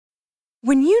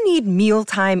When you need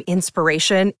mealtime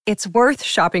inspiration, it's worth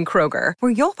shopping Kroger,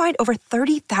 where you'll find over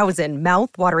 30,000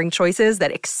 mouth-watering choices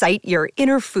that excite your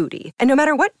inner foodie. And no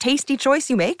matter what tasty choice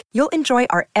you make, you'll enjoy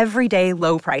our everyday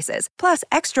low prices, plus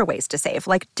extra ways to save,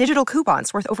 like digital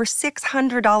coupons worth over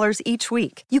 $600 each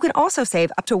week. You can also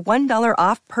save up to $1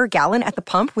 off per gallon at the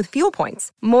pump with fuel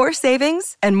points. More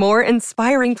savings and more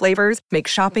inspiring flavors make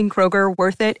shopping Kroger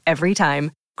worth it every time.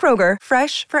 Kroger,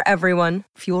 fresh for everyone.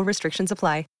 Fuel restrictions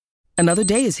apply. Another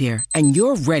day is here, and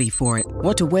you're ready for it.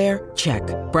 What to wear? Check.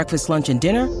 Breakfast, lunch, and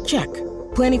dinner? Check.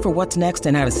 Planning for what's next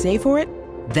and how to save for it?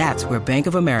 That's where Bank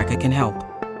of America can help.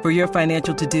 For your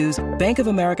financial to-dos, Bank of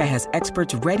America has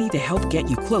experts ready to help get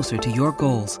you closer to your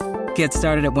goals. Get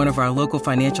started at one of our local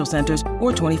financial centers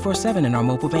or 24/7 in our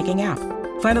mobile banking app.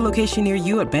 Find a location near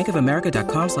you at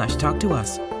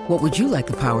bankofamerica.com/talktous. What would you like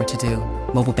the power to do?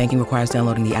 Mobile banking requires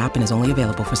downloading the app and is only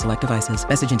available for select devices.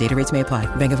 Message and data rates may apply.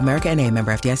 Bank of America N.A.,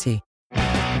 member FDIC.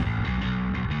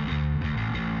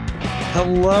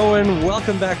 Hello and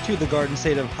welcome back to the Garden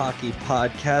State of Hockey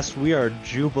podcast. We are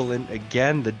jubilant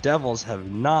again. The Devils have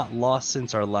not lost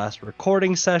since our last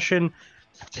recording session.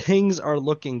 Things are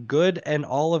looking good, and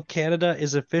all of Canada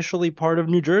is officially part of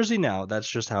New Jersey now. That's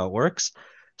just how it works.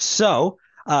 So,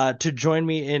 to join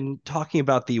me in talking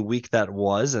about the week that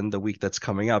was and the week that's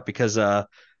coming up, because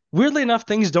weirdly enough,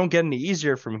 things don't get any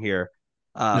easier from here.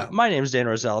 No. My name is Dan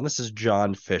Roselle, and this is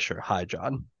John Fisher. Hi,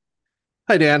 John.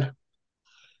 Hi, Dan.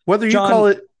 Whether you call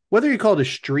it a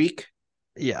streak,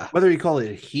 yeah, whether you call it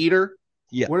a heater,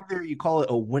 yeah, whether you call it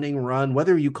a winning run,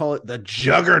 whether you call it the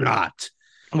juggernaut,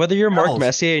 whether you're Mark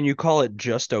Messier and you call it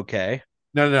just okay.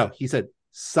 No. He said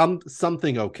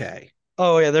something okay.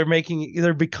 Oh yeah,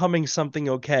 they're becoming something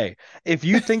okay. If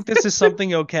you think this is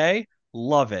something okay,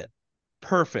 love it.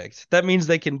 Perfect. That means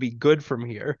they can be good from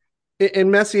here. In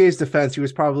Messier's defense, he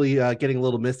was probably getting a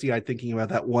little misty-eyed thinking about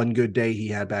that one good day he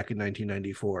had back in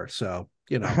 1994. So,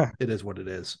 it is what it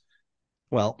is.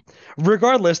 Well,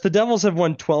 regardless, the Devils have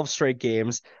won 12 straight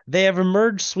games. They have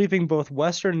emerged sweeping both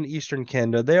Western and Eastern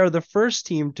Canada. They are the first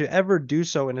team to ever do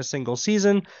so in a single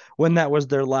season, when that was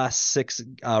their last 6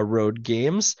 road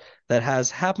games. That has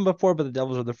happened before, but the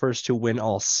Devils are the first to win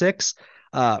all 6.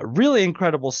 Really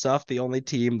incredible stuff. The only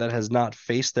team that has not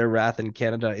faced their wrath in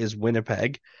Canada is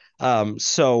Winnipeg.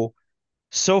 So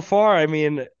far, I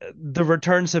mean, the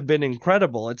returns have been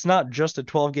incredible. It's not just a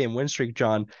 12-game win streak,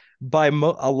 John. By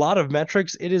a lot of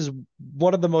metrics, it is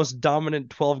one of the most dominant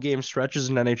 12-game stretches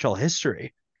in NHL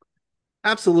history.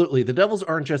 Absolutely. The Devils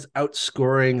aren't just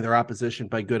outscoring their opposition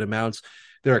by good amounts.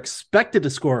 They're expected to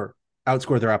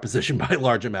outscore their opposition by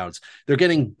large amounts. They're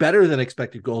getting better than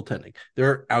expected goaltending.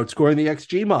 They're outscoring the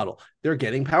XG model. They're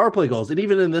getting power play goals. And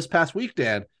even in this past week,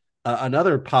 Dan,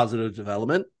 another positive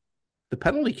development, the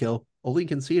penalty kill only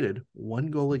conceded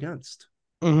 1 goal against.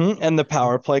 Mm-hmm. And the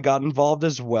power play got involved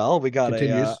as well. We got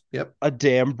a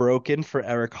dam broken for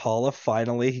Eric Holla.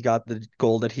 Finally, he got the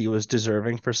goal that he was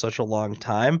deserving for such a long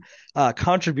time.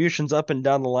 Contributions up and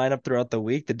down the lineup throughout the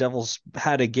week. The Devils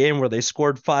had a game where they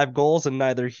scored 5 goals and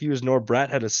neither Hughes nor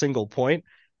Bratt had a single point.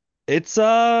 It's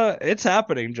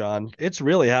happening, John. It's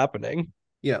really happening.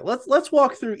 Yeah, let's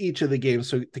walk through each of the games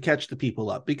to catch the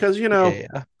people up, because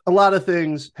a lot of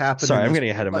things happen. Sorry, I'm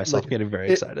getting ahead of myself. Getting very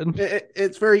excited.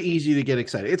 It's very easy to get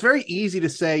excited. It's very easy to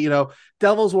say,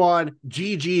 Devils won,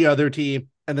 GG other team,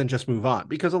 and then just move on,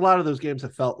 because a lot of those games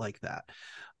have felt like that.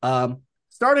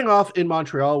 Starting off in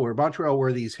Montreal, where Montreal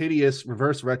were these hideous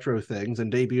reverse retro things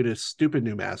and debuted a stupid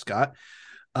new mascot.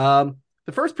 The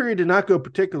first period did not go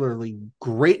particularly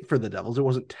great for the Devils. It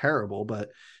wasn't terrible,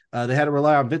 but they had to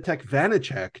rely on Vitek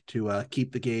Vanacek to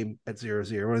keep the game at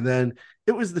 0-0. And then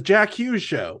it was the Jack Hughes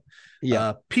show.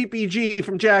 Yeah. PPG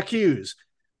from Jack Hughes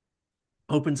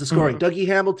opens the scoring. Dougie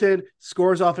Hamilton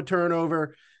scores off a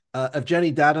turnover.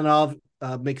 Evgeny Dadonov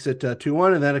makes it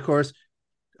 2-1. And then, of course,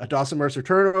 a Dawson Mercer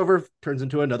turnover turns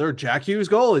into another Jack Hughes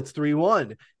goal. It's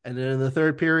 3-1. And then in the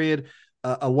third period,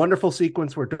 a wonderful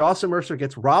sequence where Dawson Mercer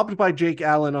gets robbed by Jake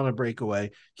Allen on a breakaway.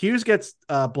 Hughes gets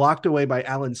blocked away by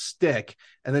Allen's stick.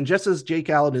 And then just as Jake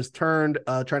Allen is turned,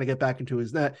 trying to get back into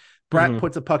his net, Bratt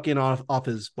puts a puck in off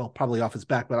his, probably off his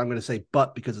back, but I'm going to say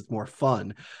butt because it's more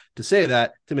fun to say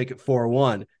that, to make it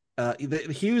 4-1.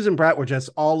 Hughes and Bratt were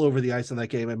just all over the ice in that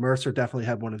game, and Mercer definitely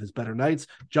had one of his better nights.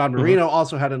 John Marino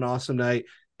also had an awesome night,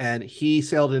 and he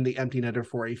sailed in the empty netter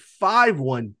for a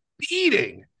 5-1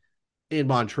 beating in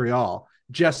Montreal,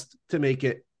 just to make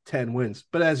it 10 wins.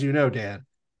 But as you know, Dan,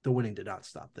 the winning did not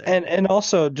stop there. And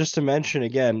also just to mention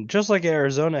again, just like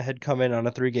Arizona had come in on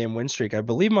a 3-game win streak, I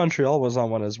believe Montreal was on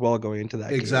one as well going into that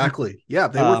game. Exactly. Yeah,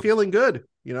 they were feeling good,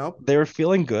 you know. They were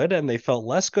feeling good, and they felt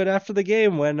less good after the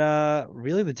game when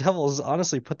really the Devils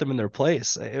honestly put them in their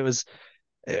place. It was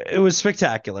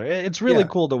spectacular. It's really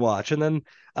cool to watch. And then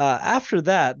after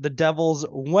that, the Devils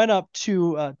went up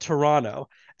to Toronto.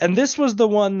 And this was the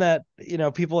one that,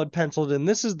 people had penciled in.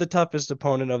 This is the toughest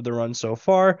opponent of the run so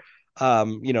far, now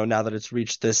that it's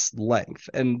reached this length.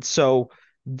 And so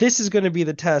this is going to be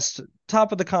the test.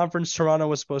 Top of the conference, Toronto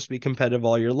was supposed to be competitive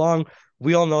all year long.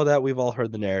 We all know that. We've all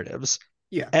heard the narratives.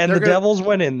 Yeah. And the Devils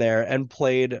went in there and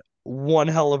played one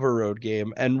hell of a road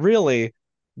game and really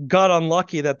got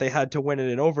unlucky that they had to win it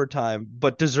in overtime,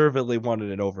 but deservedly won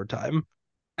it in overtime.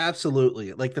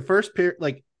 Absolutely. Like the first period,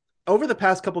 like over the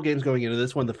past couple games going into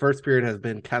this one, the first period has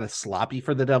been kind of sloppy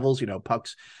for the Devils,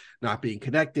 pucks not being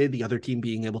connected, the other team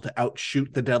being able to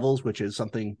outshoot the Devils, which is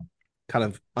something kind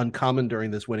of uncommon during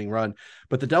this winning run.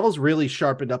 But the Devils really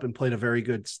sharpened up and played a very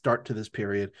good start to this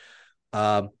period.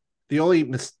 The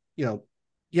only,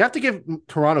 you have to give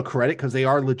Toronto credit because they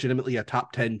are legitimately a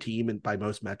top 10 team by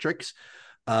most metrics.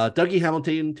 Dougie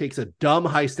Hamilton takes a dumb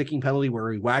high sticking penalty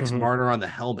where he whacks Marner on the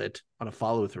helmet on a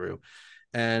follow through.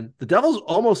 And the Devils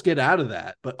almost get out of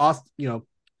that. But,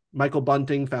 Michael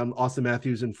Bunting found Austin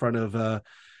Matthews in front of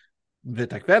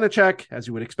Vitek Vanacek. As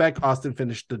you would expect, Austin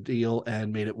finished the deal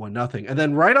and made it 1-0. And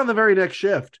then right on the very next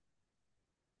shift,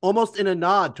 almost in a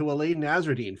nod to Alain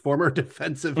Nasreddine, former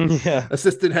defensive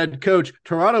assistant head coach,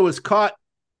 Toronto was caught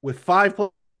with 5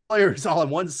 players all on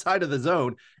one side of the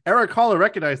zone. Eric Haller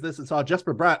recognized this and saw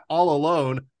Jesper Bratt all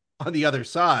alone on the other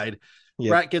side.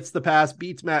 Yep. Bratt gets the pass,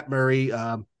 beats Matt Murray.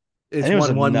 It's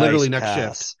 1-1 nice literally next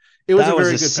shift. It was a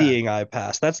very good seeing eye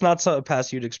pass. That's not a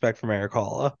pass you'd expect from Eric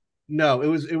Haller. No,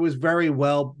 it was very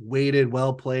well weighted,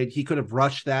 well played. He could have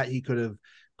rushed that. He could have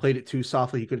played it too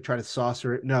softly. He could have tried to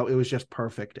saucer it. No, it was just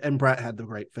perfect. And Bratt had the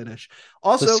great finish.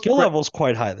 Also, the skill level is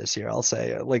quite high this year, I'll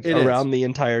say. Like around the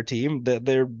entire team,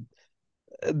 they're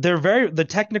the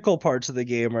technical parts of the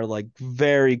game are like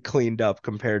very cleaned up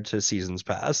compared to seasons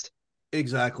past.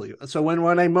 Exactly. So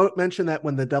when I mentioned that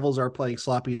when the Devils are playing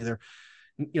sloppy, their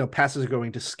passes are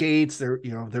going to skates, they're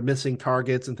missing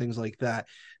targets and things like that.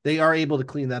 They are able to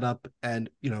clean that up. And,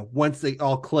 once they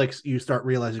all clicks, you start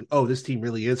realizing, oh, this team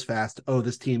really is fast. Oh,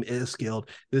 this team is skilled.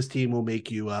 This team will make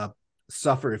you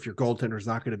suffer if your goaltender is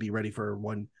not going to be ready for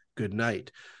one good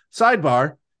night.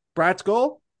 Sidebar, Bratt's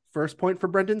goal, first point for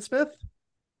Brendan Smith.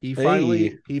 He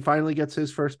finally gets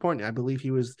his first point. I believe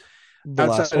he was the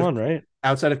last one, right?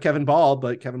 Outside of Kevin Ball,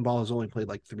 but Kevin Ball has only played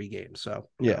like 3 games. So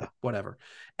whatever.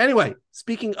 Anyway,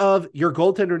 speaking of your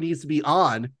goaltender needs to be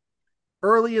on,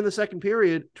 early in the second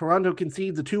period, Toronto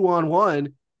concedes a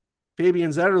 2-on-1.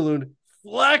 Fabian Zetterlund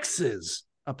flexes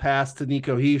a pass to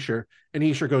Nico Hischier, and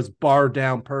Hischier goes bar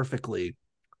down perfectly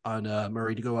on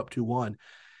Murray to go up 2-1.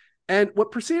 And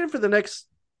what proceeded for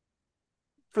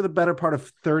the better part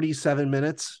of 37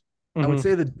 minutes, I would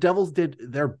say the Devils did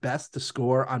their best to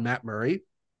score on Matt Murray.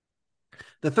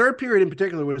 The third period in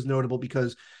particular was notable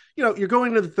because, you're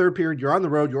going into the third period, you're on the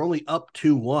road, you're only up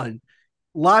 2-1.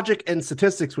 Logic and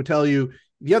statistics would tell you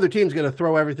the other team's going to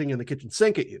throw everything in the kitchen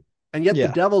sink at you. And yet the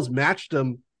Devils matched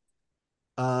them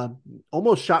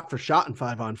almost shot for shot in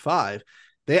 5-on-5.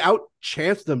 They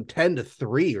outchanced them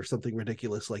 10-3 or something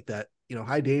ridiculous like that.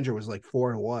 High danger was like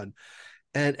 4-1.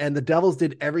 And the Devils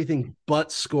did everything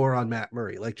but score on Matt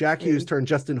Murray. Like Jack Hughes turned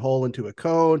Justin Holl into a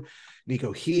cone.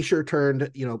 Nico Hischier turned,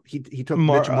 he took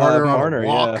Mitch Marner on a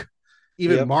walk. Yeah.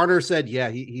 Even Marner said,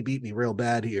 he beat me real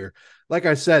bad here. Like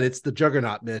I said, it's the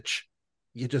juggernaut, Mitch.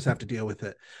 You just have to deal with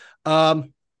it.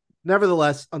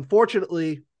 Nevertheless,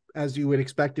 unfortunately, as you would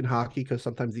expect in hockey, because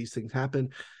sometimes these things happen,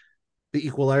 the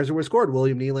equalizer was scored.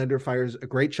 William Nylander fires a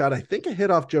great shot. I think it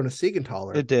hit off Jonas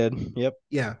Siegenthaler. It did. Yep.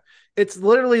 Yeah. It's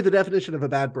literally the definition of a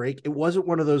bad break. It wasn't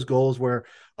one of those goals where,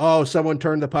 someone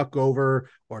turned the puck over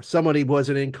or somebody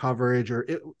wasn't in coverage, or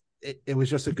it was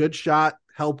just a good shot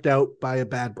helped out by a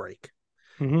bad break.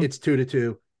 It's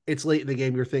 2-2. It's late in the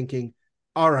game. You're thinking,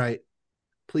 all right,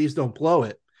 please don't blow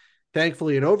it.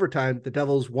 Thankfully, in overtime, the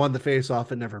Devils won the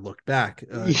faceoff and never looked back.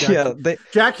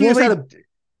 Jack Hughes had a...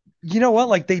 You know what?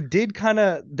 Like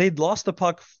they'd lost the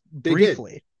puck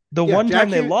briefly. The one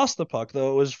time they lost the puck,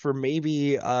 though, it was for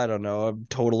maybe, I don't know, a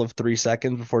total of 3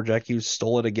 seconds before Jack Hughes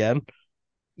stole it again.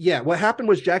 Yeah, what happened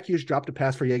was Jack Hughes dropped a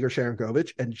pass for Yegor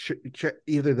Sharangovich, and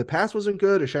either the pass wasn't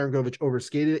good or Sharangovich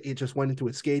overskated it. It just went into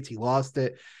his skates. He lost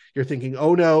it. You're thinking,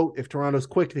 oh no, if Toronto's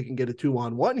quick, they can get a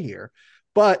 2-on-1 here.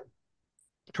 But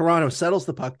Toronto settles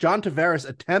the puck. John Tavares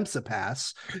attempts a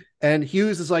pass, and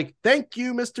Hughes is like, "Thank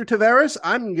you, Mr. Tavares.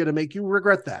 I'm going to make you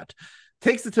regret that."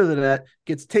 Takes it to the net,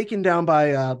 gets taken down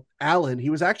by Allen.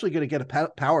 He was actually going to get a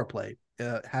power play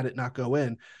had it not go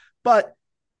in, but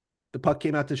the puck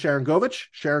came out to Sharangovich.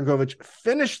 Sharangovich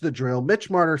finished the drill. Mitch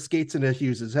Marner skates into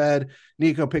Hughes' head.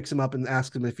 Nico picks him up and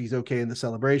asks him if he's okay in the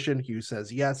celebration. Hughes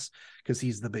says yes, because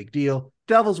he's the big deal.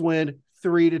 Devils win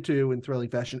 3-2 in thrilling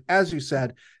fashion. As you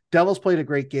said, Devils played a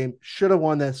great game. Should have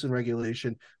won this in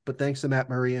regulation, but thanks to Matt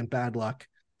Murray and bad luck,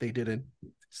 they didn't.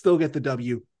 Still get the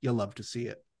W. You'll love to see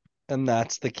it. And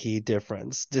that's the key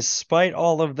difference. Despite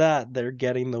all of that, they're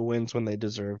getting the wins when they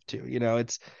deserve to. You know,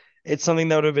 it's something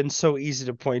that would have been so easy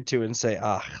to point to and say,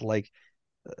 like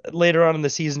later on in the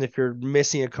season, if you're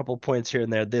missing a couple points here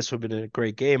and there, this would have been a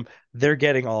great game. They're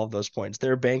getting all of those points.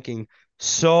 They're banking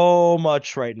so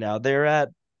much right now. They're at,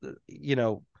 you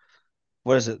know,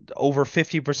 what is it? Over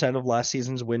 50% of last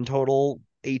season's win total,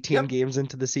 18 games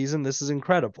into the season. This is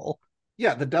incredible.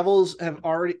 Yeah, the Devils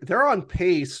they're on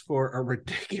pace for a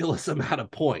ridiculous amount of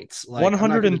points. Like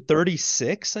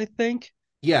 136, I think.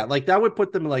 Yeah, like that would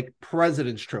put them like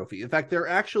President's Trophy. In fact,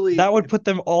 that would put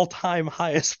them all-time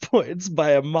highest points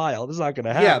by a mile. It's not going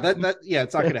to happen.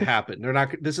 It's not going to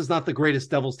happen. This is not the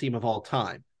greatest Devils team of all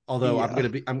time. Although I'm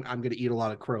going to eat a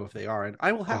lot of crow if they are, and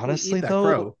I will happily eat that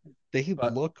crow. They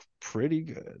look pretty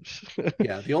good.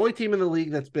 Yeah, the only team in the league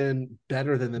that's been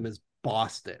better than them is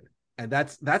Boston. And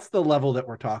that's the level that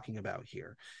we're talking about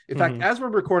here. In fact, as we're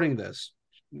recording this,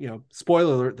 you know,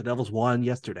 spoiler alert, the Devils won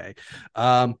yesterday.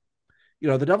 You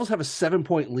know, the Devils have a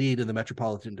 7-point lead in the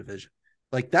Metropolitan Division.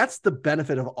 Like, that's the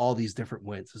benefit of all these different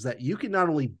wins, is that you can not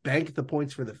only bank the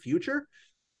points for the future,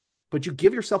 but you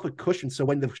give yourself a cushion. So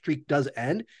when the streak does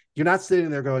end, you're not sitting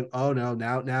there going, oh no,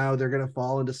 now they're going to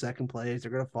fall into second place.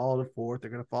 They're going to fall into fourth. They're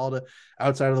going to fall to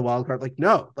outside of the wild card. Like,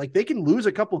 no, like they can lose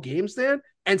a couple games then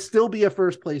and still be a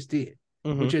first place team,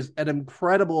 which is an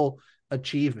incredible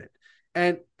achievement.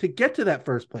 And to get to that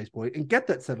first place point and get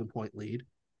that 7-point lead,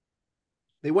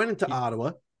 they went into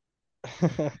Ottawa.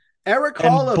 Erik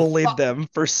Haula bullied them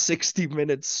for 60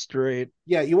 minutes straight.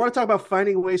 Yeah, you want to talk about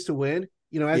finding ways to win?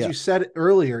 You know, as you said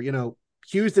earlier, you know,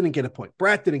 Hughes didn't get a point.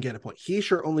 Bratt didn't get a point.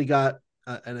 Hischier only got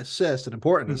an assist, an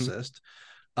important assist.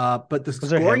 But the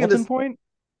scoring in this point?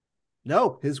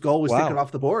 No, his goal was taken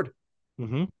off the board.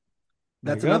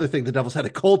 That's another thing. The Devils had a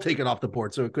goal taken off the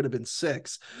board, so it could have been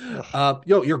 6.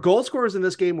 Your goal scorers in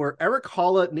this game were Erik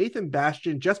Haula, Nathan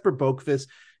Bastian, Jesper Boqvist,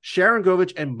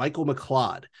 Sharangovich, and Michael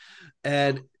McLeod.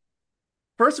 And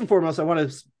first and foremost, I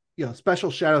want to, special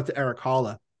shout out to Erik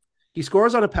Haula. He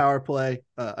scores on a power play,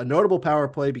 a notable power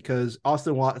play because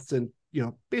Austin Watson,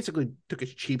 basically took a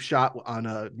cheap shot on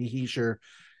Hischier.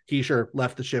 Hischier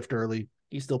left the shift early.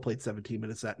 He still played 17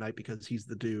 minutes that night because he's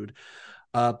the dude.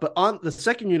 But on the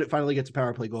second unit finally gets a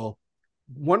power play goal.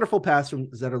 Wonderful pass from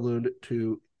Zetterlund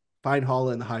to find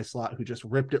Haula in the high slot, who just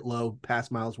ripped it low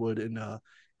past Miles Wood and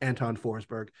Anton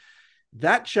Forsberg.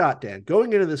 That shot, Dan,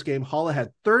 going into this game, Haula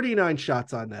had 39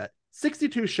 shots on net,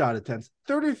 62 shot attempts,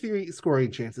 33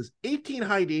 scoring chances, 18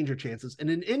 high danger chances, and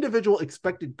an individual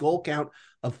expected goal count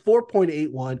of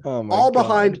 4.81,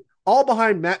 all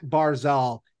behind Matt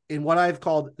Barzal in what I've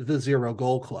called the zero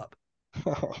goal club.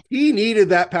 He needed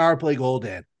that power play goal,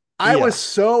 Dan. I was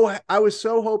so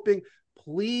hoping,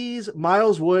 please,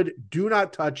 Miles Wood, do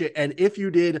not touch it. And if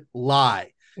you did,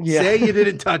 lie. Say you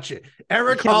didn't touch it.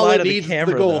 Erik Haula needs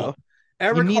the goal.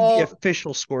 You need the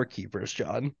official scorekeepers,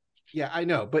 John. Yeah, I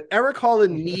know. But Erik Haula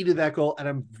needed that goal, and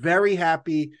I'm very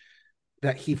happy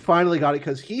that he finally got it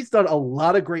because he's done a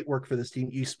lot of great work for this team.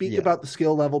 You speak about the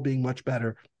skill level being much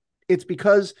better. It's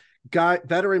because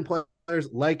veteran players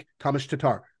like Tomas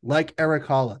Tatar, like Erik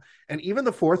Haula, and even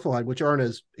the fourth line, which aren't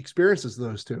as experienced as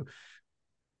those two,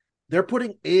 they're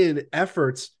putting in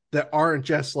efforts that aren't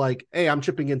just like, hey, I'm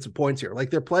chipping in some points here. Like,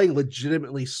 they're playing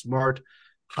legitimately smart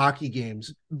hockey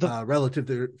games relative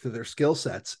to their skill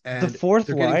sets. And the fourth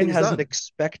line has an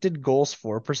expected goals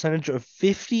for percentage of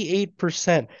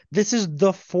 58%. This is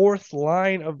the fourth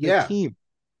line of the team.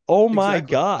 Oh my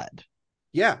God.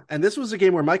 Yeah. And this was a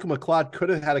game where Michael McLeod could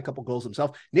have had a couple goals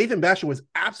himself. Nathan Bastian was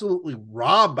absolutely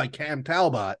robbed by Cam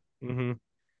Talbot in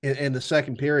the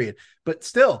second period. But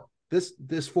still,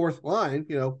 this fourth line,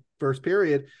 first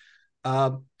period,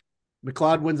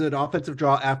 McLeod wins an offensive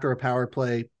draw after a power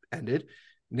play ended.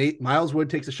 Miles Wood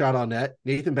takes a shot on net.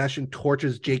 Nathan Bastian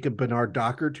torches Jacob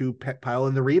Bernard-Docker to pile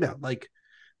in the rebound. Like,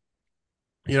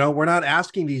 we're not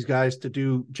asking these guys to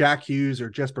do Jack Hughes or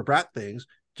Jesper Bratt things.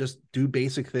 Just do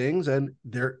basic things, and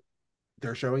they're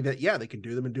showing that, they can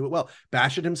do them and do it well.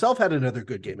 Bastian himself had another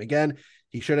good game. Again,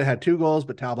 he should have had 2 goals,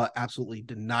 but Talbot absolutely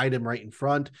denied him right in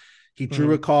front. He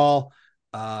drew a call.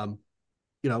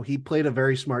 He played a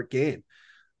very smart game.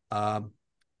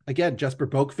 Again, Jesper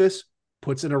Boqvist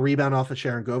puts in a rebound off a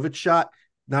Sharangovich shot.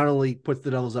 Not only puts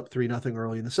the Devils up 3-0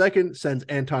 early in the second, sends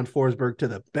Anton Forsberg to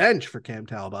the bench for Cam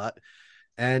Talbot.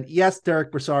 And yes,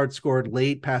 Derek Brassard scored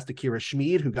late past Akira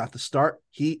Schmid, who got the start.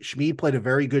 Schmid played a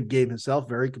very good game himself,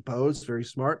 very composed, very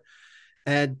smart.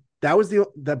 And that was the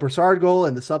Brassard goal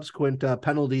and the subsequent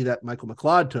penalty that Michael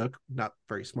McLeod took. Not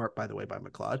very smart, by the way, by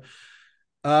McLeod.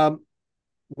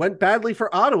 Went badly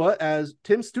for Ottawa as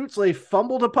Tim Stützle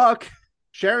fumbled a puck.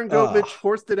 Sharangovich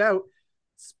forced it out,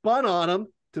 spun on him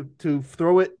to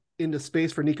throw it into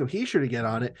space for Nico Hischier to get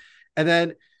on it. And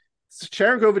then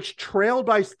Sharangovich trailed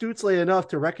by Stützle enough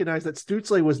to recognize that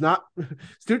Stützle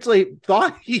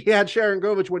thought he had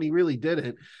Sharangovich when he really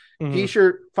didn't.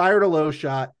 Hischier fired a low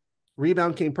shot.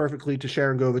 Rebound came perfectly to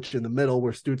Sharangovich in the middle,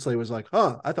 where Stützle was like,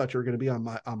 I thought you were going to be on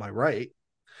my right.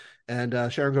 And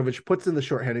Sharangovich puts in the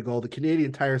shorthanded goal. The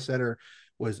Canadian Tire Center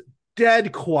was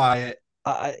dead quiet.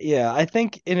 I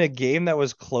think in a game that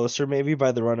was closer, maybe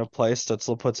by the run of play,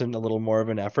 Stützle puts in a little more of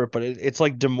an effort, but it's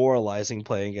like demoralizing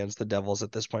playing against the Devils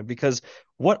at this point, because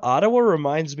what Ottawa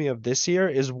reminds me of this year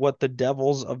is what the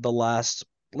Devils of the last,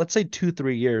 let's say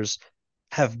 2-3 years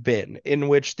have been, in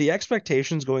which the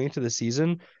expectations going into the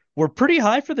season were pretty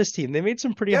high for this team. They made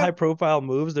some pretty high profile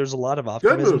moves. There's a lot of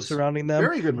optimism surrounding them.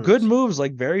 Very good moves. Good moves,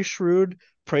 like very shrewd,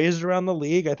 praised around the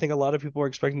league. I think a lot of people were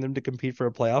expecting them to compete for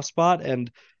a playoff spot,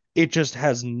 and it just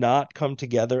has not come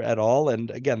together at all. And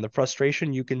again, the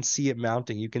frustration, you can see it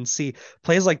mounting. You can see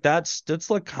plays like that.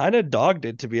 Stützle kind of dogged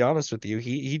it, to be honest with you.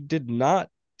 He did not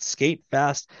skate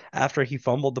fast after he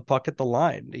fumbled the puck at the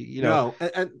line. No,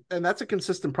 and that's a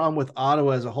consistent problem with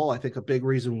Ottawa as a whole. I think a big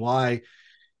reason why,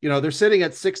 they're sitting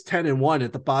at 6-10-1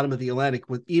 at the bottom of the Atlantic,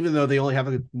 even though they only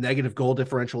have a negative goal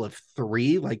differential of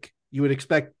 3. Like, you would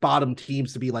expect bottom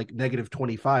teams to be like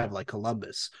 -25, like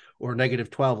Columbus, or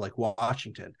 -12, like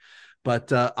Washington.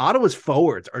 But Ottawa's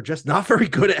forwards are just not very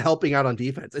good at helping out on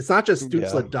defense. It's not just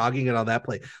Stützle dogging it on that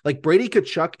play. Like, Brady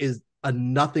Tkachuk is a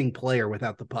nothing player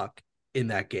without the puck in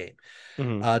that game.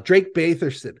 Drake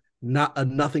Batherson, not a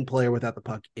nothing player without the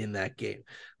puck in that game.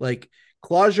 Like,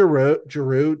 Claude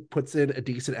Giroux puts in a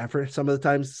decent effort some of the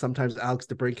times. Sometimes Alex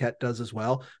DeBrincat does as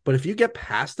well. But if you get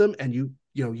past them and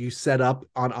you set up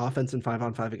on offense and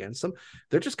 5-on-5 against them,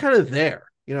 they're just kind of there.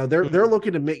 They're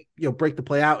looking to make, break the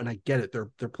play out, and I get it.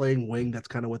 They're playing wing. That's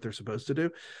kind of what they're supposed to do.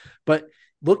 But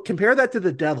compare that to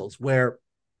the Devils, where,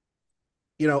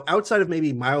 outside of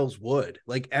maybe Miles Wood,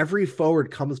 like, every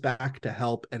forward comes back to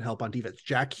help on defense.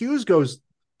 Jack Hughes goes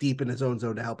deep in his own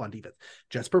zone to help on defense.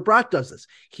 Jesper Bratt does this.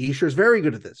 Hischier's very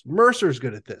good at this. Mercer's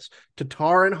good at this.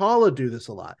 Tatar and Holla do this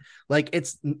a lot. Like,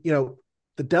 it's, the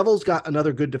Devils got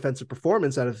another good defensive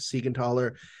performance out of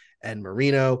Siegenthaler and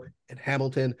Marino and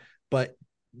Hamilton, but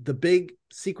the big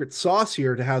secret sauce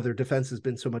here to how their defense has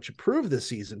been so much improved this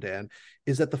season, Dan,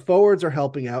 is that the forwards are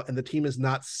helping out and the team is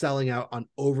not selling out on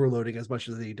overloading as much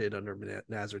as they did under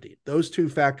Nasreddine. Those two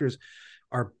factors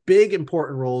are big,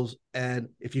 important roles. And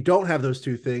if you don't have those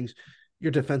two things,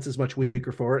 your defense is much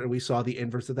weaker for it. And we saw the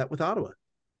inverse of that with Ottawa.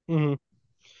 And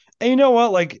you know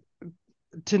what? Like,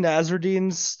 to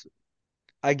Nasreddine's,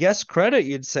 I guess, credit,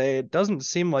 you'd say it doesn't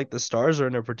seem like the Stars are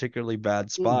in a particularly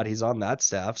bad spot. He's on that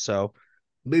staff. So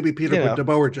maybe Peter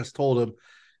DeBoer just told him,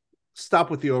 stop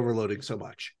with the overloading so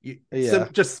much.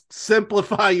 Just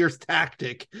simplify your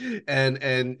tactic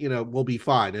and we'll be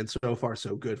fine. And so far,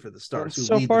 so good for the Stars.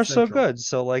 So far, so good.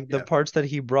 So, like, the parts that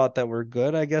he brought that were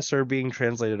good, I guess, are being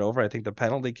translated over. I think the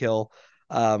penalty kill,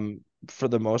 for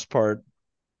the most part,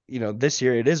 this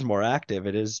year it is more active.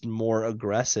 It is more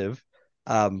aggressive.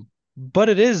 But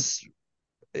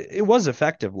it was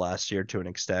effective last year to an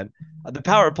extent. The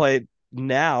power play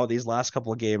now, these last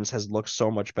couple of games, has looked so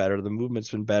much better. The movement's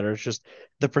been better. It's just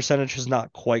the percentage has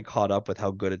not quite caught up with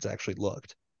how good it's actually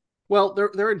looked. Well,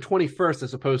 they're in 21st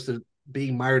as opposed to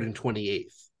being mired in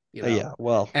 28th. Yeah,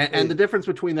 well, and the difference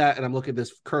between that, and I'm looking at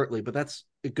this currently, but that's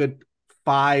a good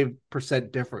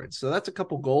 5% difference. So that's a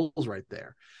couple goals right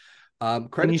there.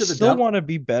 Credit to the still want to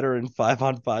be better in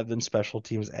 5-on-5 than special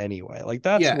teams anyway. Like,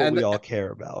 that's what we all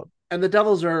care about. And the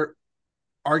Devils are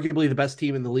arguably the best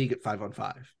team in the league at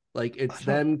 5-on-5. Like, it's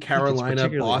them, Carolina,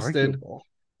 Boston. Arguable.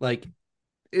 Like,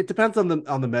 it depends on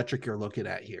the metric you're looking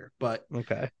at here. But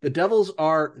the Devils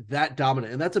are that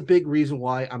dominant. And that's a big reason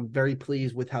why I'm very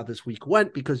pleased with how this week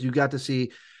went, because you got to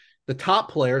see the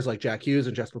top players like Jack Hughes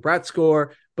and Jesper Bratt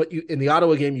score. But in the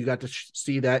Ottawa game, you got to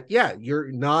see that, your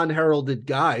non-heralded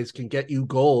guys can get you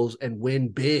goals and win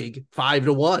big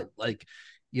 5-1. Like,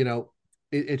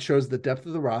 it shows the depth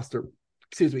of the roster.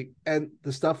 Excuse me. And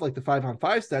the stuff like the 5-on-5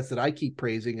 stats that I keep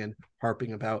praising and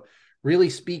harping about really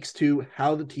speaks to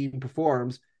how the team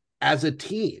performs as a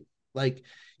team. Like,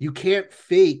 you can't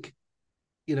fake,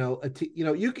 you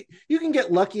can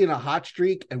get lucky in a hot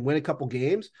streak and win a couple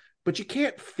games, but you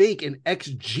can't fake an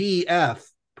XGF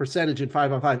percentage in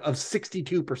 5-on-5 of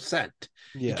 62%.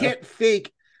 Yeah. You can't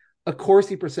fake a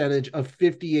Corsi percentage of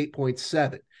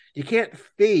 58.7. You can't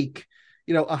fake,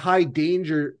 a high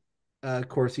danger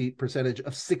Corsi percentage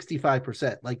of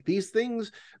 65%. Like, these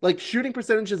things, like shooting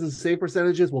percentages and save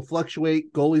percentages will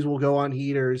fluctuate. Goalies will go on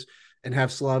heaters and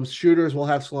have slumps. Shooters will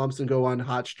have slumps and go on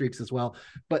hot streaks as well.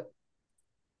 But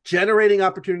generating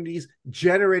opportunities,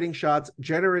 generating shots,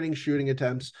 generating shooting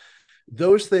attempts,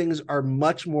 those things are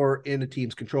much more in a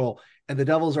team's control. And the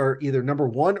Devils are either number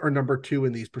 1 or number 2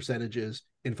 in these percentages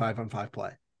in 5-on-5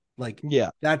 play. Like,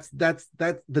 that's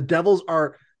the Devils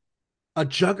are a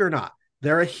juggernaut.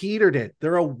 They're a heater did.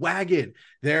 They're a wagon.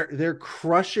 They're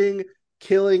crushing,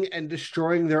 killing, and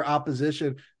destroying their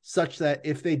opposition, such that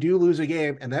if they do lose a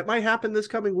game, and that might happen this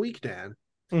coming week, Dan,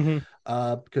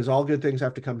 because all good things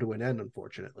have to come to an end,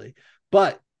 unfortunately.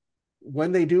 But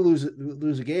when they do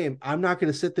lose a game, I'm not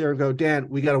going to sit there and go, Dan,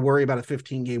 we got to worry about a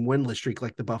 15-game winless streak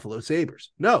like the Buffalo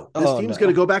Sabres. No, this team's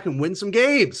going to go back and win some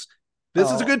games. This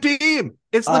is a good team.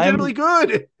 It's legitimately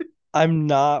good. I'm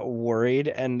not worried.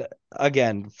 And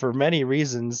again, for many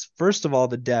reasons. First of all,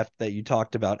 the depth that you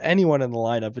talked about. Anyone in the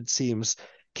lineup, it seems,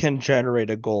 can generate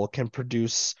a goal, can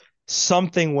produce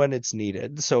something when it's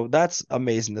needed. So that's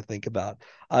amazing to think about.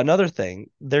 Another thing,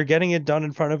 they're getting it done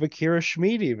in front of Akira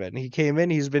Schmid even. He came in,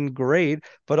 he's been great,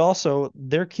 but also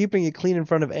they're keeping it clean in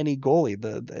front of any goalie.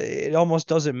 It almost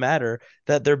doesn't matter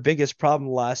that their biggest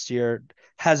problem last year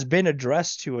has been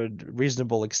addressed to a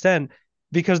reasonable extent,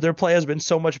 because their play has been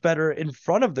so much better in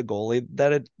front of the goalie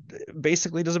that it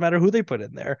basically doesn't matter who they put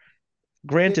in there.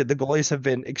 Granted, the goalies have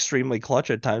been extremely clutch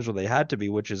at times where they had to be,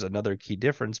 which is another key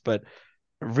difference, but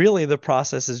really the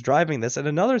process is driving this. And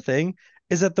another thing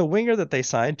is that the winger that they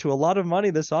signed to a lot of money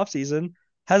this offseason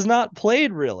has not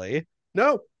played really.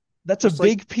 No. That's a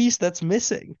big piece that's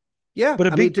missing. Yeah. But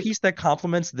a big piece that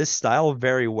complements this style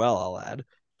very well, I'll add.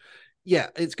 Yeah,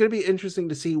 it's going to be interesting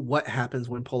to see what happens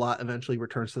when Palat eventually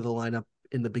returns to the lineup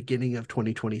in the beginning of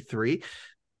 2023.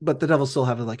 But the Devils still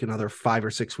have like another 5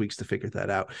 or 6 weeks to figure that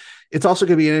out. It's also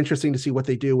going to be interesting to see what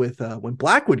they do with when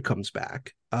Blackwood comes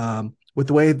back. With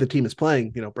the way the team is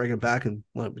playing, bring him back and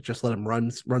just let him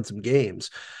run some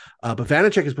games. But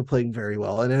Vanecek has been playing very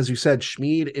well. And as you said,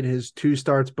 Schmid in his 2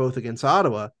 starts, both against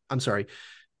Ottawa,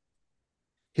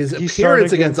 his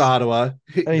appearance against Ottawa.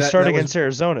 And he started against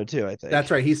Arizona too, I think.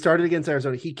 That's right. He started against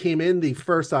Arizona. He came in the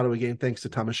first Ottawa game thanks to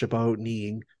Thomas Chabot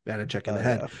kneeing Vanecek in the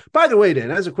head. Yeah. By the way, Dan,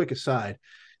 as a quick aside,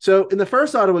 so in the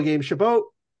first Ottawa game, Chabot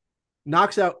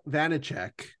knocks out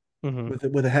Vanecek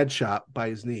with a headshot by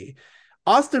his knee.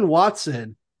 Austin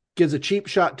Watson gives a cheap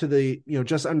shot to the,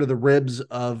 just under the ribs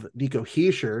of Nico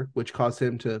Hischier, which caused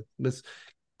him to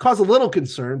cause a little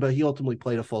concern, but he ultimately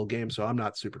played a full game, so I'm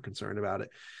not super concerned about it.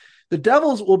 The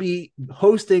Devils will be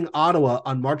hosting Ottawa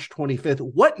on March 25th.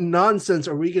 What nonsense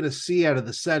are we going to see out of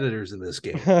the Senators in this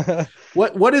game?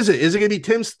 What is it? Is it going to be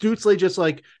Tim Stützle just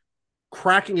like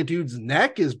cracking a dude's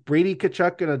neck? Is Brady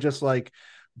Tkachuk going to just like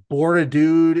board a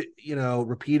dude,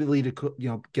 repeatedly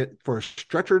to, get for a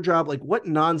stretcher job? Like, what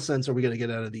nonsense are we going to get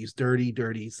out of these dirty,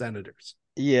 dirty Senators?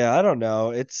 Yeah, I don't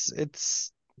know.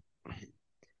 It's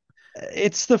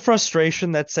the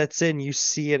frustration that sets in. You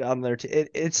see it on their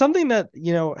it's something that,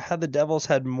 had the Devils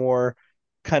had more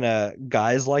kind of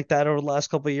guys like that over the last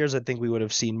couple of years, I think we would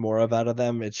have seen more of out of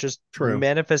them. It's just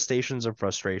manifestations of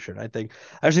frustration. I think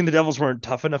the Devils weren't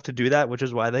tough enough to do that, which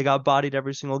is why they got bodied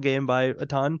every single game by a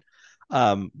ton.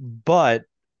 But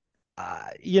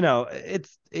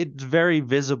it's very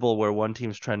visible where one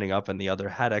team's trending up and the other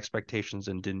had expectations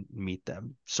and didn't meet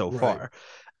them so far.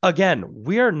 Again,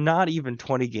 we are not even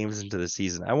 20 games into the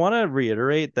season. I want to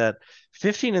reiterate that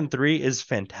 15-3 is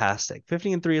fantastic.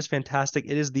 15-3 is fantastic.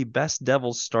 It is the best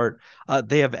Devils start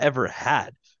they have ever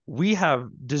had. We have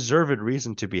deserved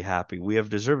reason to be happy. We have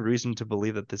deserved reason to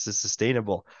believe that this is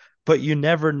sustainable, but you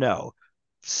never know.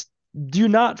 Do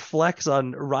not flex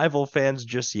on rival fans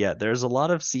just yet. There's a lot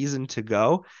of season to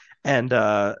go, and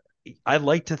I'd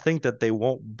like to think that they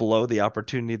won't blow the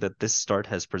opportunity that this start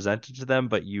has presented to them,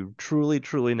 but you truly,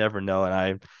 truly never know.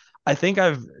 And I think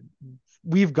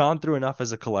we've gone through enough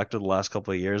as a collective the last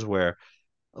couple of years where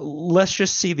let's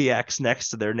just see the X next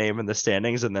to their name in the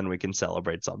standings, and then we can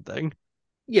celebrate something.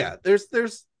 Yeah, there's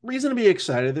reason to be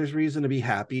excited. There's reason to be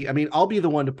happy. I mean, I'll be the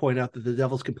one to point out that the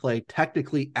Devils can play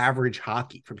technically average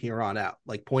hockey from here on out,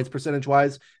 like points percentage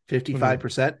wise,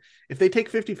 55%. If they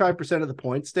take 55% of the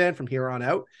points, Stan, from here on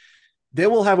out, they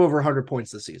will have over 100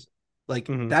 points this season. Like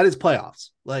Mhm. that is playoffs.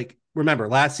 Like remember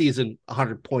last season,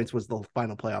 100 points was the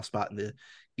final playoff spot in the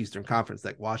Eastern Conference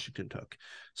that Washington took.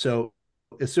 So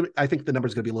I think the number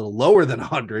is going to be a little lower than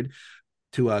 100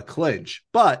 to clinch,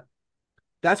 but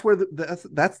that's where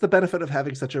that's the benefit of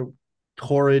having such a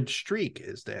torrid streak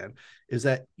is, Dan, is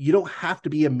that you don't have to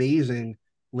be amazing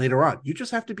later on. You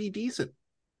just have to be decent.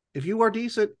 If you are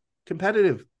decent,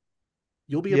 competitive,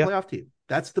 you'll be a playoff team.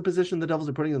 That's the position the Devils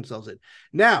are putting themselves in.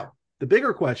 Now, the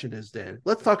bigger question is, Dan,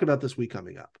 let's talk about this week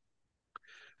coming up.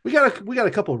 We got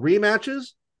a couple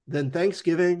rematches, then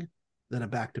Thanksgiving, then a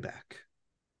back-to-back.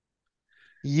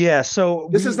 Yeah, so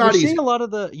this is not we're easy. seeing a lot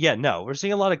of we're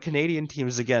seeing a lot of Canadian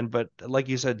teams again, but like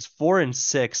you said, it's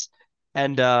 4-6.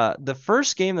 And the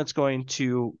first game that's going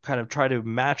to kind of try to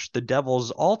match the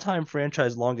Devils' all-time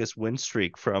franchise longest win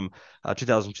streak from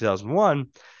 2000-2001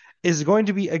 is going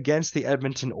to be against the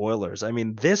Edmonton Oilers. I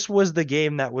mean, this was the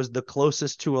game that was the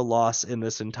closest to a loss in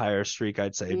this entire streak,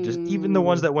 I'd say. Just even the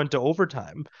ones that went to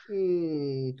overtime. I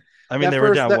mean, they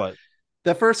were down what?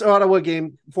 The first Ottawa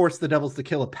game forced the Devils to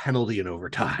kill a penalty in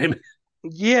overtime.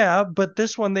 Yeah, but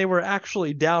this one they were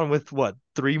actually down with what,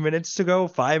 3 minutes to go,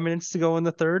 5 minutes to go in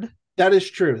the third? That is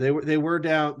true. They were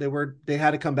down. They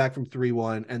had to come back from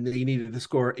 3-1, and they needed to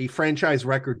score a franchise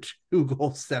record 2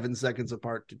 goals 7 seconds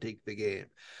apart to take the game.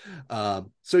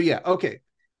 So yeah, okay.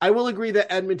 I will agree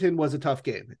that Edmonton was a tough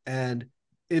game, and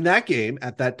in that game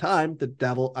at that time, both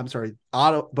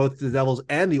the Devils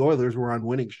and the Oilers were on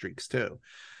winning streaks too.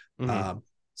 Mm-hmm.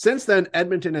 Since then,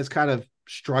 Edmonton has kind of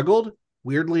struggled,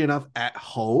 weirdly enough, at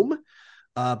home,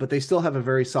 but they still have a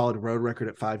very solid road record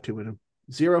at 5-2-0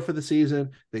 for the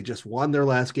season. They just won their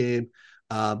last game.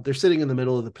 They're sitting in the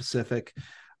middle of the Pacific.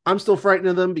 I'm still frightened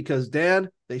of them because, Dan,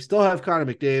 they still have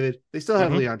Connor McDavid. They still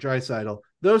have Leon Draisaitl.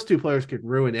 Those two players could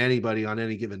ruin anybody on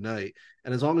any given night.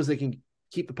 And as long as they can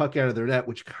keep the puck out of their net,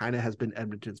 which kind of has been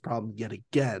Edmonton's problem yet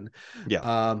again,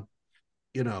 You're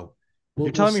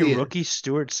telling me rookie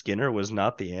Stuart Skinner was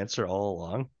not the answer all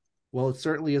along? Well, it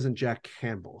certainly isn't Jack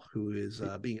Campbell, who is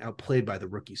being outplayed by the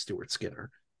rookie Stuart Skinner.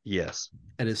 Yes.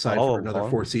 And is signed for another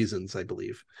 4 seasons, I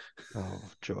believe. Oh,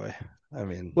 joy. I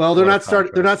mean, well, they're not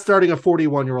starting a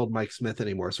 41-year-old Mike Smith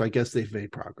anymore, so I guess they've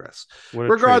made progress.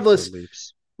 Regardless,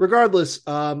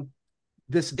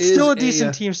 this is still a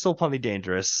decent team, still plenty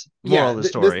dangerous. Moral of the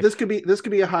story. This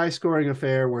could be a high-scoring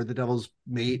affair where the Devils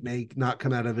may not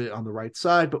come out of it on the right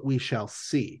side, but we shall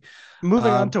see.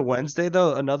 Moving on to Wednesday,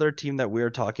 though, another team that we're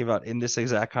talking about in this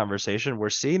exact conversation, we're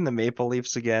seeing the Maple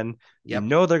Leafs again. Yep. You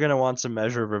know they're going to want some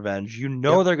measure of revenge. You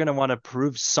know they're going to want to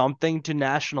prove something to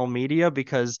national media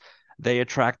because they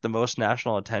attract the most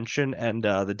national attention, and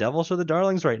the Devils are the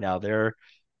darlings right now. They're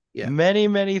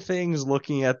many things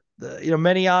looking at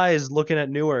many eyes looking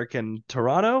at Newark and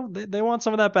Toronto. They want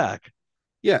some of that back.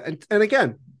 Yeah, and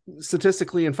again,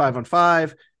 statistically in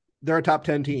 5-on-5, they're a top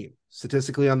 10 team.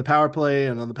 Statistically on the power play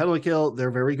and on the penalty kill,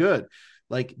 they're very good.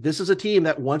 Like, this is a team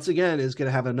that once again is going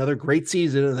to have another great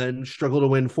season and then struggle to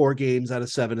win 4 games out of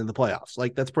 7 in the playoffs.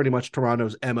 Like, that's pretty much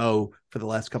Toronto's MO for the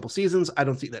last couple seasons. I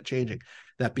don't see that changing.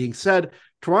 That being said,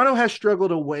 Toronto has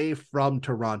struggled away from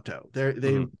Toronto. They're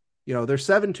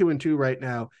 7-2-2 right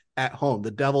now at home.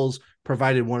 The Devils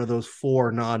provided one of those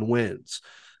 4 non-wins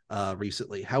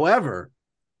recently. However,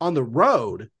 on the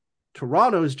road,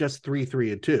 Toronto is just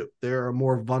 3-3-2. They're a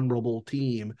more vulnerable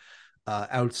team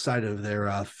outside of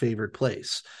their favored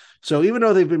place. So even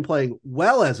though they've been playing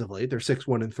well as of late, they're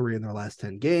 6-1-3 in their last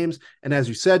 10 games. And as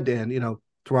you said, Dan,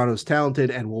 Toronto's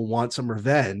talented and will want some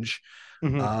revenge.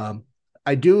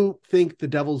 I do think the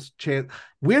Devils' chance,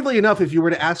 weirdly enough, if you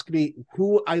were to ask me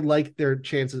who I like their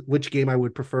chances, which game I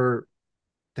would prefer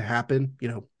to happen,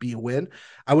 be a win,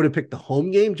 I would have picked the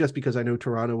home game just because I know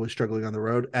Toronto was struggling on the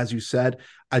road. As you said,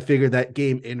 I figured that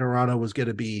game in Toronto was going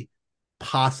to be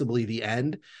possibly the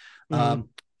end.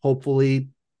 Hopefully,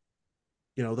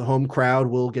 the home crowd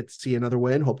will get to see another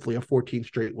win, hopefully a 14th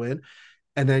straight win,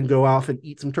 and then go off and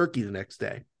eat some turkey the next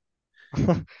day.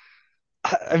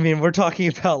 I mean, we're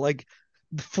talking about like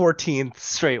the 14th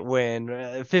straight win,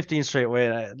 15th straight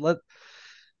win. After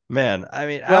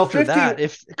 15... that,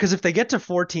 if they get to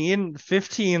 14,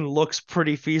 15 looks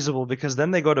pretty feasible because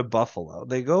then they go to Buffalo.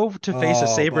 They go to face a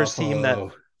Sabres team that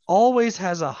always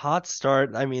has a hot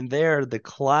start. I mean, they're the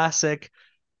classic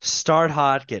start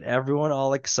hot, get everyone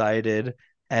all excited,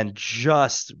 and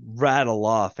just rattle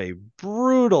off a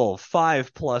brutal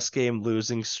 5+ game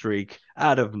losing streak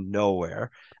out of nowhere.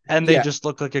 And they just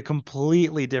look like a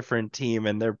completely different team,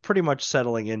 and they're pretty much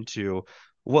settling into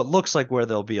what looks like where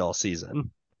they'll be all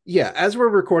season. Yeah, as we're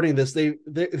recording this, they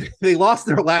lost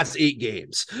their last 8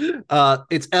 games.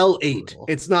 It's L8.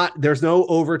 It's not. There's no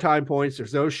overtime points.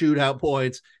 There's no shootout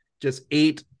points. Just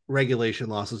 8 regulation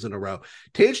losses in a row.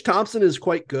 Tage Thompson is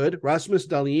quite good. Rasmus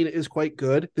Dahlin is quite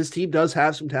good. This team does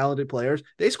have some talented players.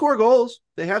 They score goals.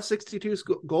 They have 62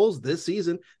 goals this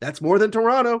season. That's more than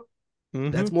Toronto.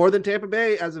 Mm-hmm. That's more than Tampa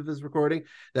Bay as of this recording.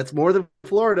 That's more than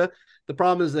Florida. The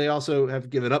problem is they also have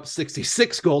given up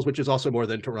 66 goals, which is also more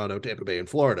than Toronto, Tampa Bay, and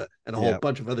Florida, and a whole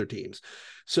bunch of other teams.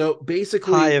 So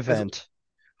basically, high event.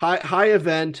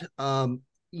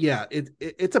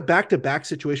 It's a back-to-back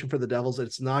situation for the Devils.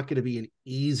 It's not going to be an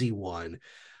easy one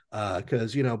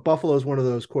because, Buffalo is one of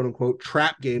those quote-unquote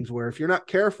trap games where if you're not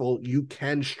careful, you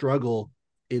can struggle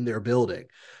in their building.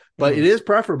 But it is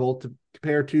preferable to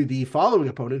compare to the following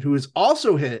opponent who has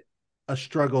also hit a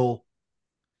struggle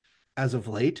as of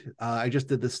late. I just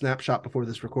did the snapshot before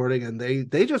this recording, and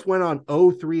they just went on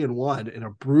 0-3-1 in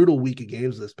a brutal week of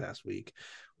games this past week.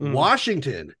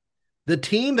 Washington, the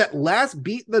team that last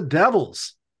beat the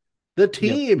Devils, the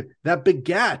team that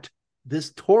begat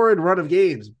this torrid run of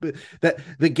games, but that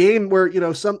the game where, in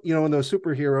those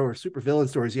superhero or supervillain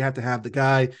stories, you have to have the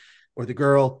guy or the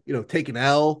girl, take an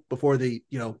L before they,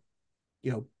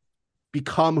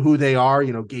 become who they are,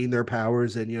 gain their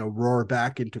powers and, roar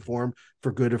back into form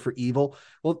for good or for evil.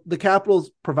 Well, the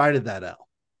Capitals provided that L.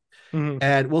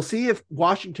 And we'll see if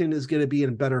Washington is going to be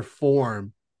in better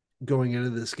form going into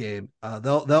this game.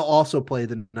 They'll also play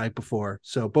the night before.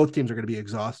 So both teams are going to be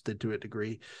exhausted to a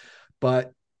degree,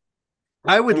 but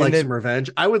I would like some revenge.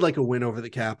 I would like a win over the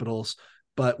Capitals,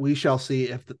 but we shall see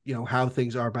if how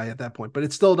things are by at that point, but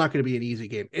it's still not going to be an easy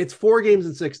game. It's 4 games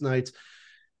in 6 nights.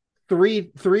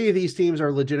 Three of these teams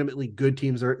are legitimately good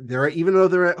teams. They're even though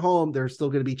they're at home, there's still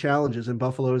going to be challenges, and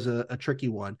Buffalo is a tricky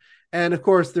one. And of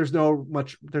course, there's not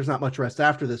much rest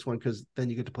after this one because then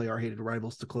you get to play our hated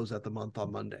rivals to close out the month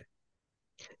on Monday.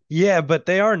 Yeah, but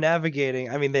they are navigating.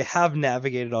 I mean, they have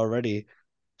navigated already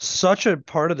such a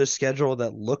part of the schedule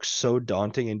that looks so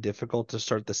daunting and difficult to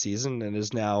start the season and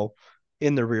is now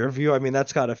in the rear view. I mean,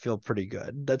 that's got to feel pretty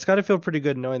good. That's got to feel pretty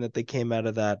good knowing that they came out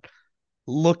of that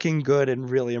looking good and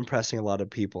really impressing a lot of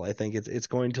people. I think it's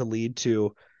going to lead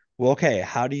to, well, okay,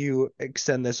 how do you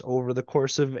extend this over the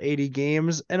course of 80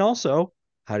 games? And also,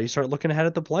 how do you start looking ahead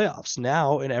at the playoffs?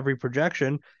 Now, in every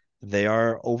projection, they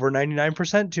are over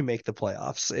 99% to make the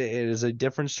playoffs. It is a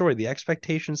different story. The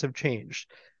expectations have changed.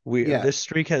 This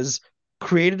streak has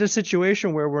created a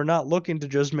situation where we're not looking to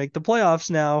just make the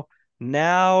playoffs now.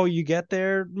 Now you get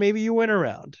there, maybe you win a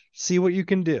round. See what you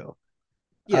can do.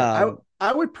 Yeah,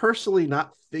 I would personally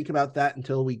not think about that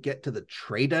until we get to the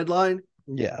trade deadline.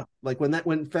 Yeah. Like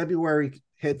when February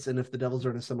hits and if the Devils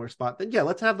are in a similar spot, then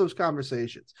let's have those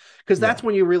conversations. Because that's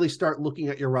when you really start looking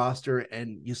at your roster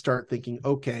and you start thinking,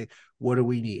 okay, what do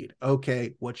we need?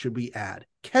 Okay, what should we add?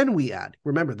 Can we add?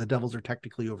 Remember, the Devils are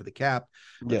technically over the cap,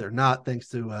 but they're not, thanks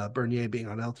to Bernier being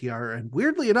on LTR. And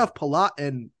weirdly enough, Palat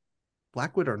and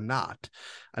Blackwood are not.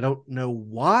 I don't know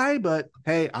why, but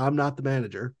hey, I'm not the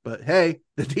manager. But hey,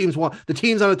 the team's on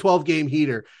a 12-game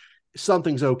heater.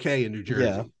 Something's okay in New Jersey.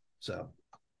 Yeah. So,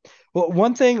 well,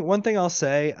 one thing I'll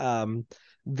say,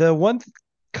 the one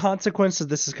consequence that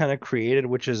this has kind of created,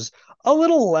 which is a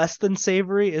little less than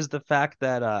savory, is the fact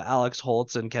that Alex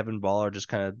Holtz and Kevin Ball are just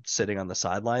kind of sitting on the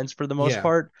sidelines for the most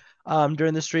part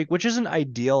during the streak, which isn't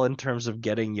ideal in terms of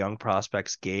getting young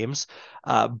prospects games.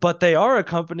 But they are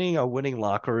accompanying a winning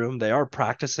locker room. They are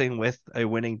practicing with a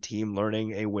winning team,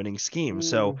 learning a winning scheme.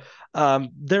 So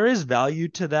there is value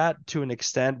to that to an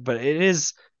extent, but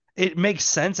it makes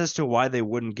sense as to why they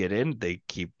wouldn't get in. They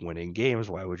keep winning games.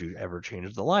 Why would you ever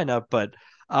change the lineup? But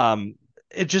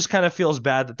it just kind of feels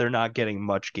bad that they're not getting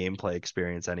much gameplay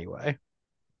experience anyway.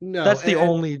 No, that's the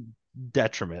only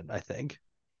detriment, I think.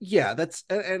 Yeah, that's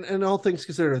and all things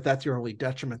considered, if that's your only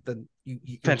detriment, then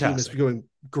your team is doing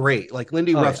great. Like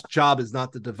Lindy Ruff's job is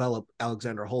not to develop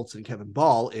Alexander Holtz and Kevin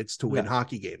Ball; it's to win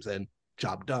hockey games, and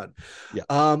job done.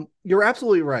 Yeah, you're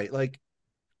absolutely right. Like,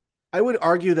 I would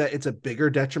argue that it's a bigger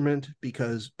detriment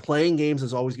because playing games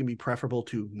is always going to be preferable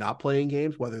to not playing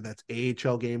games, whether that's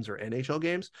AHL games or NHL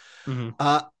games.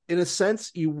 Mm-hmm. In a sense,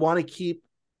 you want to keep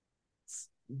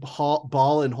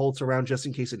Ball and Holtz around just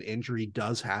in case an injury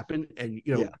does happen. And,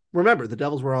 remember, the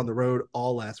Devils were on the road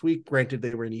all last week. Granted,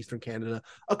 they were in Eastern Canada.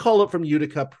 A call up from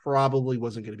Utica probably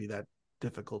wasn't going to be that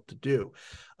difficult to do.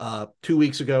 2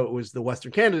 weeks ago, it was the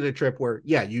Western Canada trip where,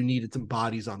 you needed some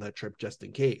bodies on that trip just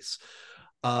in case.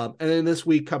 And then this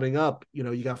week coming up,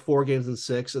 you got 4 games in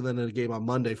 6, and then a game on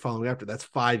Monday following after. That's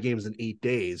 5 games in 8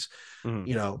 days.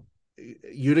 Mm-hmm.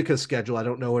 Utica's schedule, I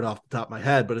don't know it off the top of my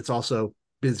head, but it's also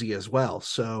busy as well.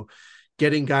 So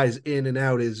getting guys in and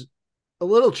out is a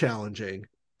little challenging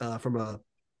from a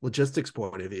logistics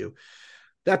point of view.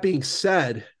 That being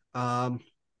said,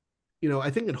 I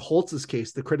think in Holtz's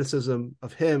case, the criticism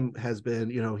of him has been,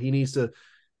 he needs to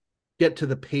get to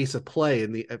the pace of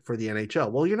play for the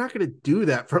NHL. Well, you're not going to do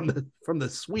that from the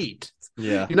suite.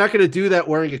 Yeah. You're not going to do that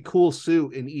wearing a cool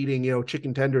suit and eating,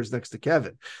 chicken tenders next to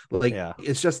Kevin.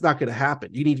 It's just not going to happen.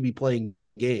 You need to be playing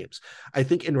games. I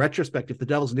think in retrospect, if the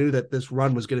Devils knew that this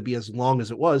run was going to be as long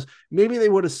as it was, maybe they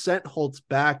would have sent Holtz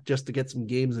back just to get some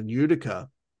games in Utica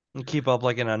and keep up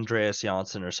like an Andreas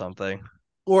Janssen or something,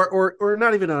 or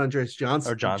not even Andreas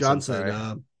Johnson. Or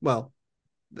Johnson. Well,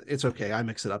 it's okay. I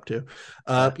mix it up too.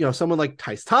 Someone like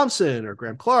Tice Thompson or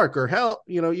Graham Clark or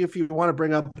if you want to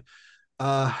bring up,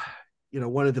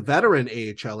 one of the veteran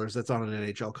AHLers that's on an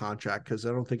NHL contract, because I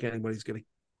don't think anybody's going to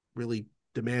really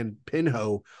demand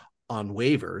Pinho on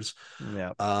waivers.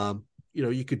 Yeah.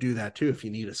 You could do that too if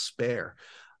you need a spare.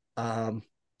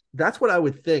 That's what I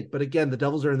would think. But again, the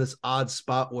Devils are in this odd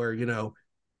spot where,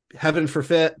 heaven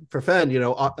forfend,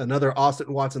 another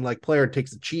Austin Watson-like player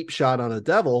takes a cheap shot on a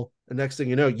Devil. The next thing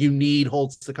you need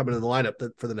Holtz to come into the lineup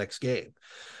for the next game.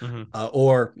 Mm-hmm.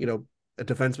 Or a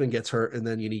defenseman gets hurt and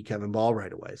then you need Kevin Ball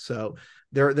right away. So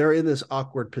they're in this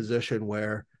awkward position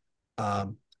where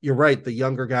you're right. The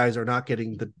younger guys are not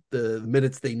getting the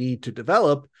minutes they need to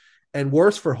develop. And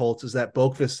worse for Holtz is that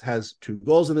Boqvist has 2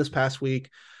 goals in this past week.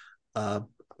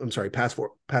 Past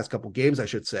couple games, I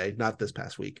should say, not this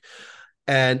past week.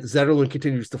 And Zetterlund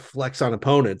continues to flex on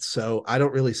opponents. So I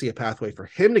don't really see a pathway for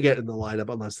him to get in the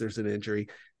lineup unless there's an injury.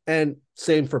 And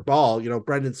same for Ball.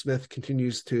 Brendan Smith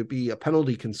continues to be a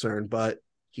penalty concern, but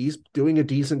he's doing a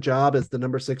decent job as the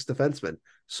number 6 defenseman.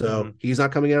 So he's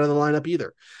not coming out of the lineup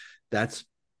either. That's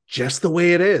just the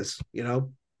way it is.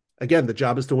 Again, the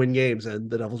job is to win games,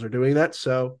 and the Devils are doing that.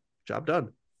 So job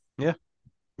done. Yeah.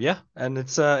 Yeah, and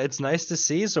it's nice to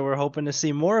see, so we're hoping to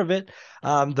see more of it.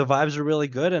 The vibes are really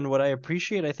good, and what I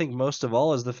appreciate, I think, most of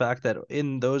all is the fact that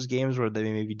in those games where they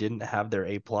maybe didn't have their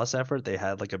A+ effort, they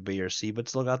had like a B or C but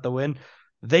still got the win.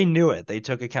 They knew it. They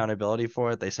took accountability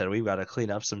for it. They said, we've got to clean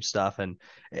up some stuff, and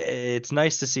it's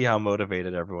nice to see how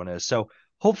motivated everyone is. So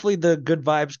hopefully the good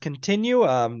vibes continue.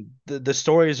 The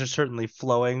stories are certainly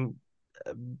flowing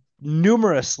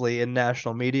numerously in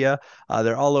national media.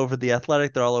 They're all over The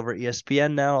Athletic. They're all over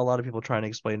ESPN now. A lot of people trying to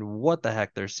explain what the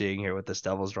heck they're seeing here with this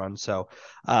Devils run. So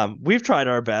we've tried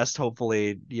our best.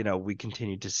 Hopefully, we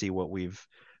continue to see what we've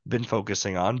been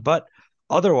focusing on. But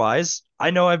otherwise,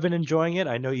 I know I've been enjoying it.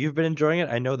 I know you've been enjoying it.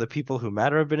 I know the people who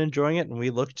matter have been enjoying it. And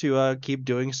we look to keep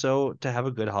doing so to have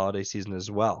a good holiday season as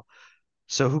well.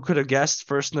 So who could have guessed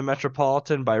first in the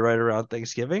Metropolitan by right around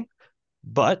Thanksgiving?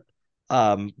 But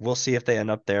we'll see if they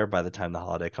end up there by the time the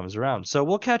holiday comes around. So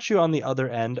we'll catch you on the other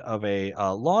end of a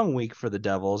long week for the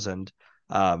Devils and,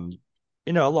 a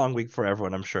long week for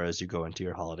everyone, I'm sure, as you go into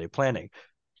your holiday planning.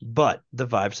 But the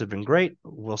vibes have been great.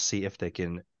 We'll see if they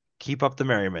can keep up the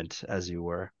merriment, as you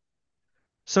were.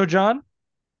 So, John,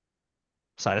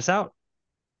 sign us out.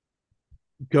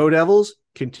 Go Devils.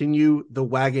 Continue the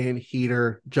wagon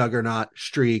heater juggernaut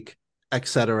streak,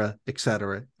 etc.,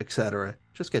 etc., etc.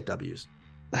 Just get W's.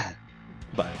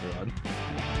 Bye, everyone.